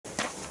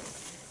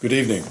Good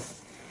evening.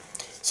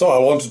 So I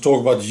want to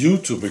talk about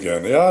YouTube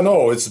again. Yeah, I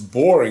know, it's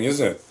boring,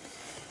 isn't it?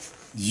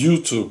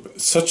 YouTube,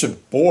 such a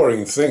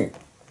boring thing.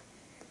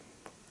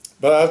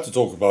 But I have to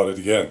talk about it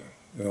again,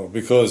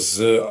 because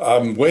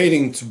I'm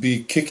waiting to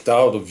be kicked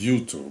out of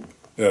YouTube.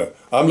 Yeah,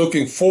 I'm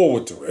looking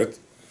forward to it.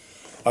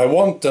 I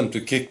want them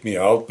to kick me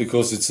out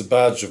because it's a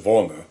badge of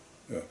honor.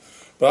 Yeah.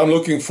 But I'm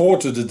looking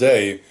forward to the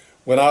day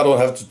when I don't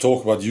have to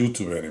talk about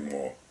YouTube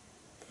anymore.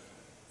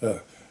 Yeah.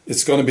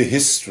 It's going to be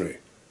history.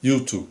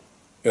 YouTube.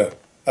 Yeah,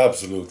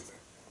 absolutely.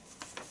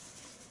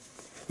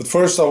 But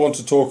first I want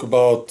to talk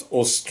about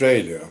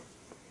Australia.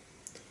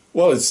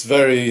 Well, it's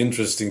very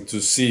interesting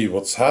to see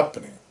what's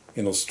happening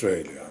in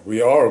Australia.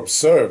 We are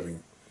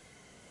observing.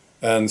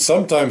 And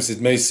sometimes it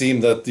may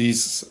seem that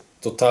these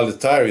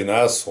totalitarian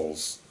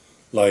assholes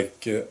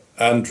like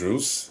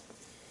Andrews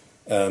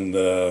and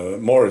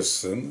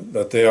Morrison,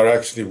 that they are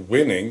actually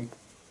winning.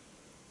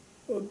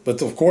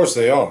 But of course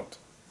they aren't.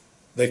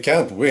 They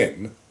can't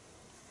win.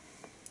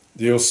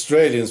 The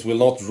Australians will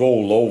not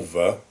roll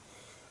over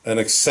and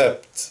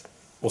accept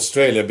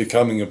Australia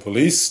becoming a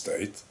police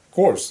state. Of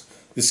course,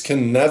 this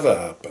can never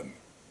happen.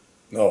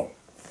 No.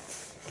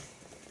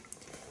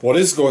 What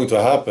is going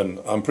to happen,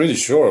 I'm pretty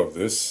sure of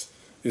this,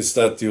 is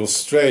that the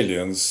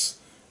Australians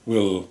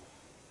will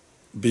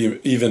be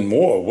even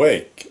more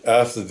awake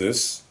after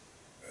this.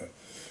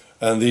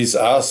 And these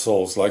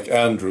assholes like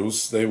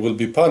Andrews, they will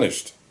be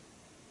punished.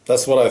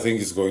 That's what I think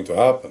is going to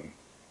happen.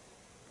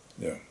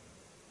 Yeah.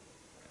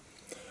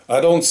 I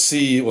don't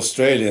see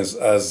Australians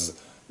as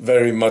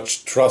very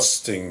much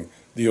trusting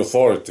the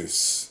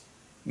authorities.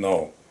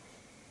 No.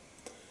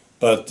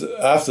 But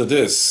after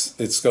this,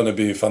 it's going to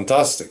be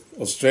fantastic.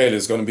 Australia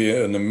is going to be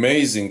an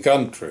amazing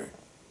country.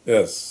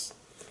 Yes.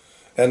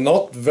 And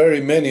not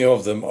very many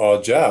of them are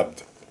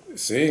jabbed. You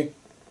see?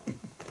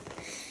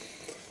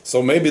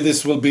 So maybe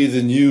this will be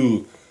the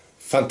new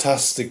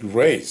fantastic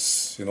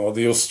race.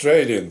 The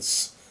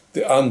Australians,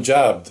 the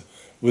unjabbed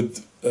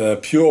with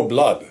pure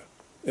blood.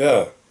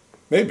 Yeah,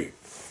 maybe.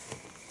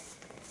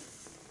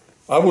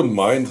 I wouldn't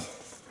mind.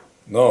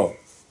 No.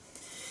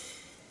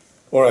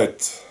 All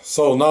right,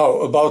 so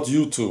now about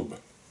YouTube.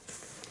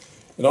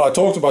 I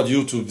talked about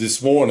YouTube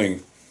this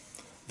morning.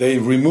 They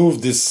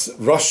removed this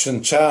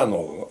Russian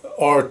channel,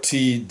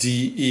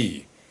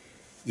 RTDE,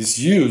 this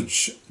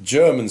huge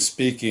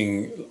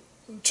German-speaking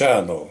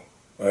channel,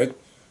 right,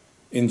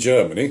 in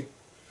Germany.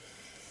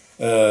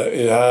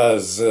 It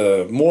has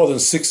more than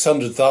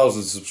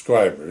 600,000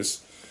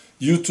 subscribers.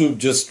 YouTube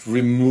just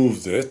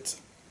removed it.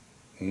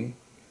 And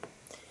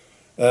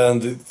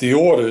the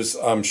orders,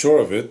 I'm sure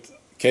of it,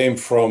 came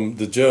from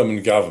the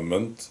German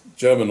government,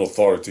 German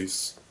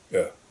authorities.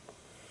 Yeah.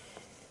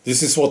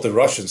 This is what the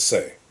Russians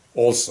say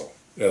also.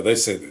 Yeah, they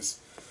say this.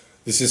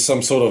 This is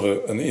some sort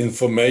of an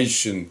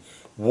information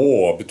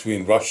war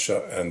between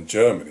Russia and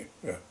Germany.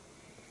 Yeah.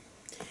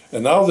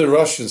 And now the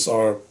Russians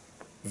are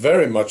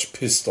very much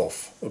pissed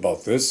off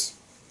about this.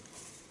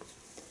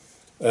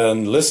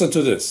 And listen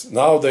to this.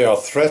 Now they are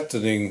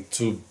threatening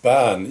to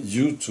ban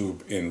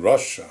YouTube in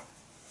Russia.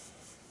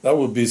 That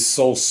would be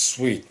so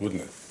sweet,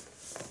 wouldn't it?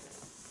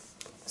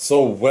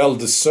 So well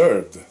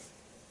deserved.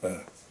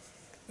 And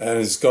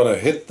it's going to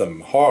hit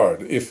them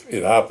hard if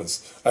it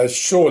happens. I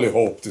surely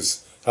hope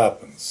this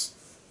happens.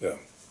 Yeah.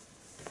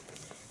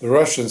 The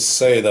Russians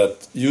say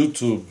that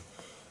YouTube,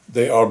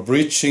 they are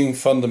breaching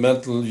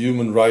fundamental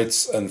human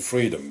rights and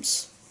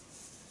freedoms.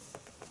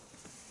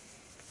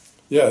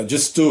 Yeah,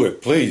 just do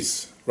it,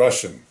 please,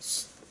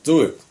 Russians.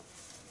 Do it.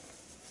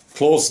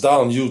 Close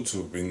down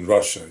YouTube in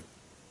Russia.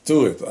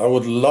 Do it. I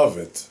would love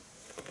it.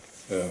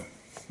 Yeah.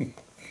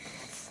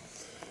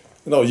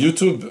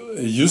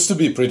 YouTube used to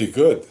be pretty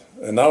good,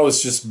 and now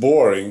it's just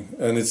boring,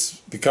 and it's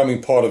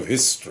becoming part of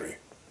history.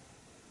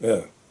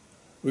 Yeah.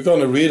 We're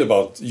going to read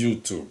about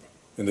YouTube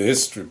in the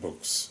history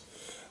books.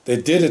 They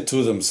did it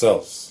to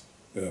themselves.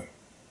 Yeah.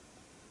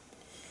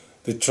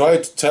 They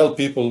tried to tell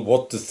people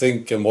what to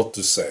think and what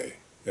to say.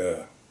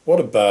 Yeah. What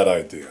a bad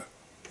idea.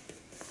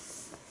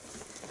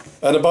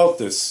 And about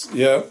this,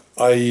 yeah,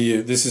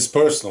 this is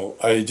personal.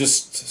 I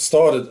just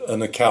started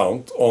an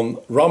account on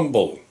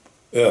Rumble.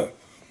 Yeah.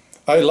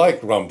 I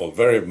like Rumble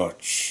very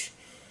much.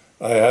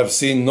 I have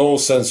seen no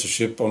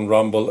censorship on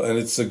Rumble, and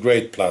it's a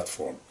great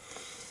platform.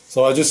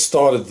 So I just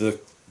started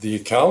the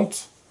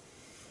account,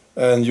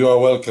 and you are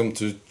welcome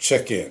to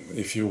check in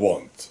if you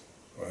want,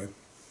 right?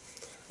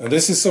 And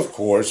this is, of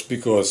course,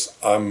 because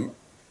I'm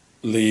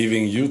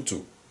leaving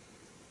YouTube.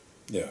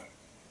 Yeah.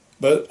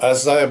 But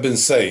as I have been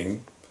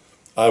saying,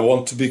 I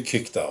want to be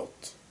kicked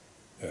out.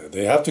 Yeah,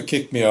 they have to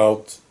kick me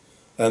out,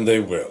 and they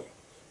will.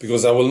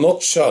 Because I will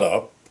not shut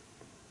up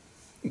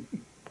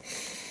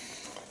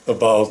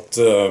about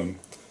the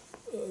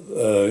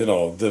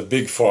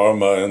big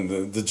pharma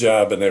and the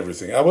jab and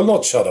everything. I will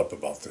not shut up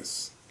about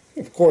this.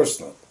 Of course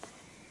not.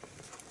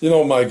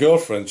 My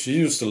girlfriend, she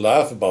used to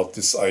laugh about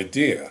this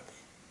idea,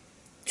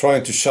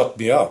 trying to shut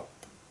me up.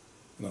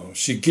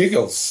 She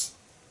giggles,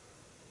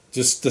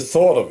 just the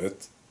thought of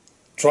it,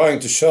 trying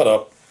to shut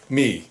up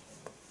me.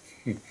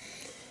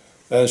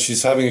 And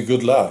she's having a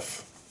good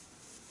laugh.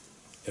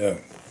 Yeah.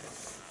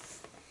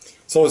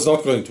 So it's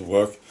not going to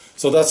work.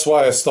 So that's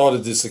why I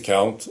started this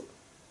account.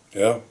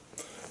 Yeah.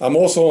 I'm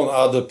also on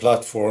other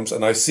platforms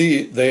and I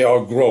see they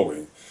are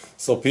growing.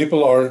 So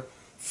people are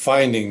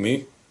finding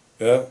me,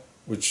 yeah,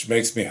 which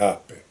makes me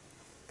happy.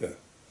 Yeah.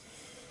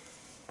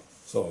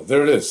 So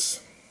there it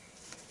is.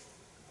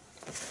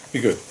 Be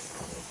good.